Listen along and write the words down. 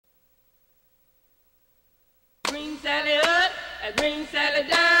Green Sally up, a green Sally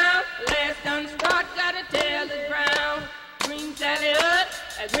down. Last done start, gotta tell the ground. Green Sally up,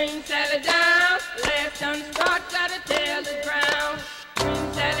 a green Sally down. Last done start, gotta tell the ground.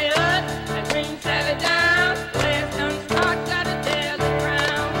 Green Sally up, a green Sally down. Last done start, gotta tell the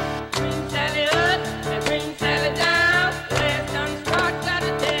ground. Green Sally up, a green Sally down. Last done start,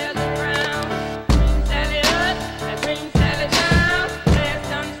 gotta tell the ground. Green Sally up, a green Sally down. Last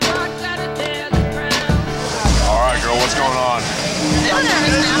done start, gotta tell the ground. All right, girl, what's going on? A little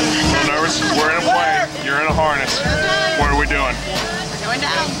nervous now. A little nervous? We're in a plane. You're in a harness. What are we doing? We're going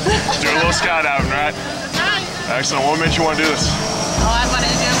down. Doing a little skydiving, right? That's right. Excellent. What made you want to do this? Oh, I've wanted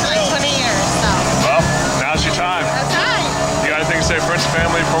to do it for like 20 years, so. Well, now's your time. That's right. You got anything to say friends and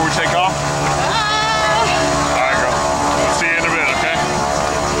family before we take off? All right, girl. We'll see you in a bit, okay?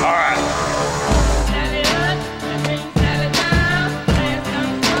 All right. Sally up, a green Sally down. Last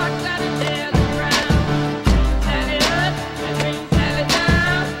done start, gotta tell the ground. Sally up, a green Sally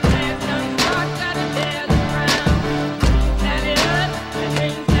down. Last done start, gotta tell the ground. Sally up, a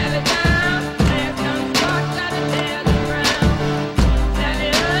green Sally down. Last done start, gotta tell the ground. Sally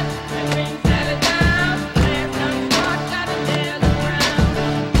up, a green Sally down. Last done start, gotta tell the ground.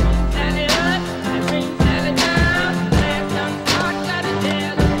 Sally up, a green Sally down. Last done start, gotta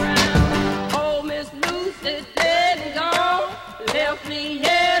tell the ground. Oh, Miss Lucy's dead and gone, left me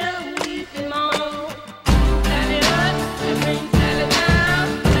here to weep and moan. Sally up, a green Sally down.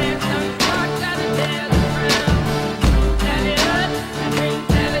 Last done start, gotta tell the ground. Sally up, a green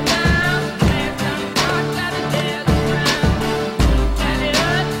Sally down. Last done start, gotta tell the ground. Sally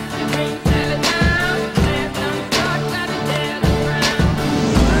up, a green Sally down. Last done start, gotta tell the ground.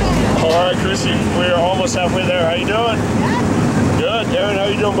 All right, Chrissy, we're almost halfway there. How you doing? Good. Aaron, how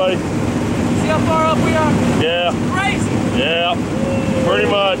you doing, buddy? See how far up we are? Yeah. Crazy! Yeah. Pretty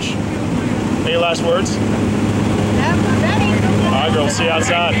much. Any last words? Yep, I'm ready. All right, girl. See you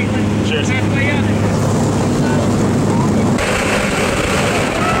outside. Cheers. Halfway up.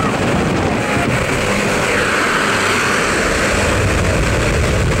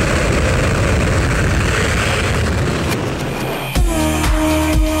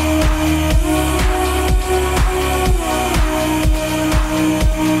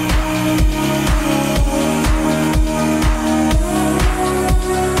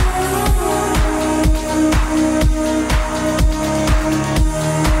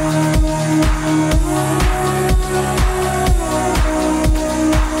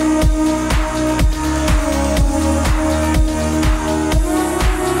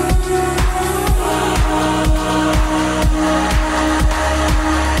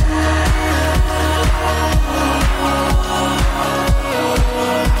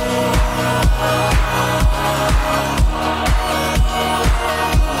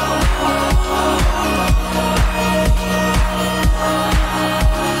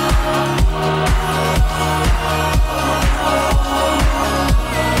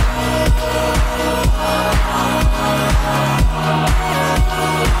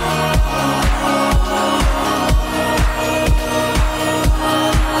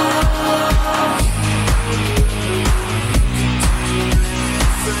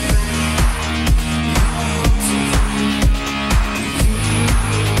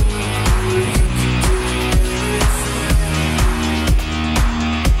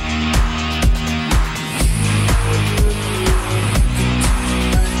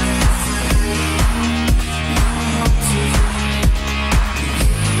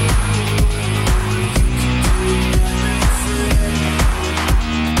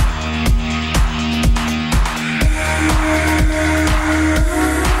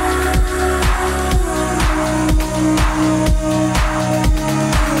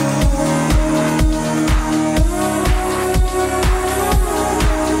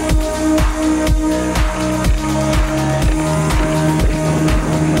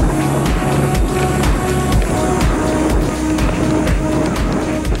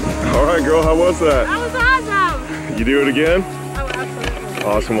 Girl, how was that? That was awesome. You do it again? Oh, absolutely.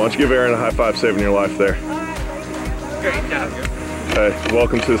 Awesome. Why don't you give Aaron a high five saving your life there? All right. Great job. Hey,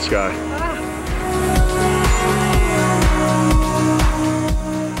 welcome to the sky.